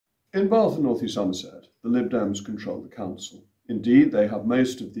In Bath and North East Somerset, the Lib Dems control the council. Indeed, they have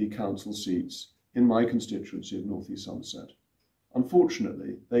most of the council seats in my constituency of North East Somerset.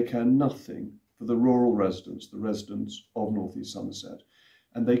 Unfortunately, they care nothing for the rural residents, the residents of North East Somerset,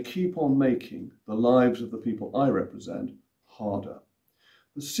 and they keep on making the lives of the people I represent harder.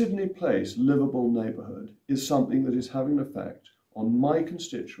 The Sydney Place livable neighbourhood is something that is having an effect on my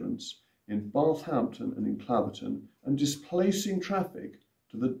constituents in Bathampton and in Claverton and displacing traffic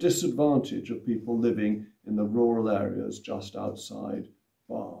to the disadvantage of people living in the rural areas just outside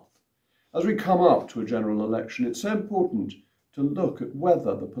Bath. As we come up to a general election, it's so important to look at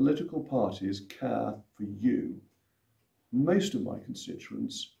whether the political parties care for you. Most of my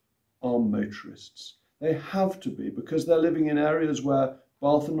constituents are motorists. They have to be because they're living in areas where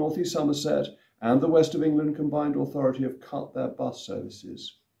Bath and North East Somerset and the West of England Combined Authority have cut their bus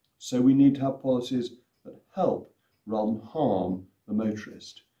services. So we need to have policies that help rather than harm the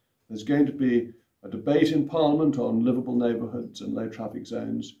motorist. There's going to be a debate in Parliament on livable neighbourhoods and low traffic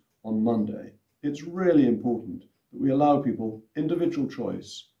zones on Monday. It's really important that we allow people individual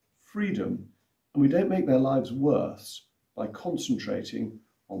choice, freedom, and we don't make their lives worse by concentrating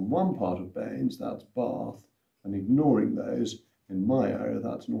on one part of Baines, that's Bath, and ignoring those in my area,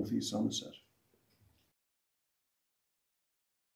 that's North East Somerset.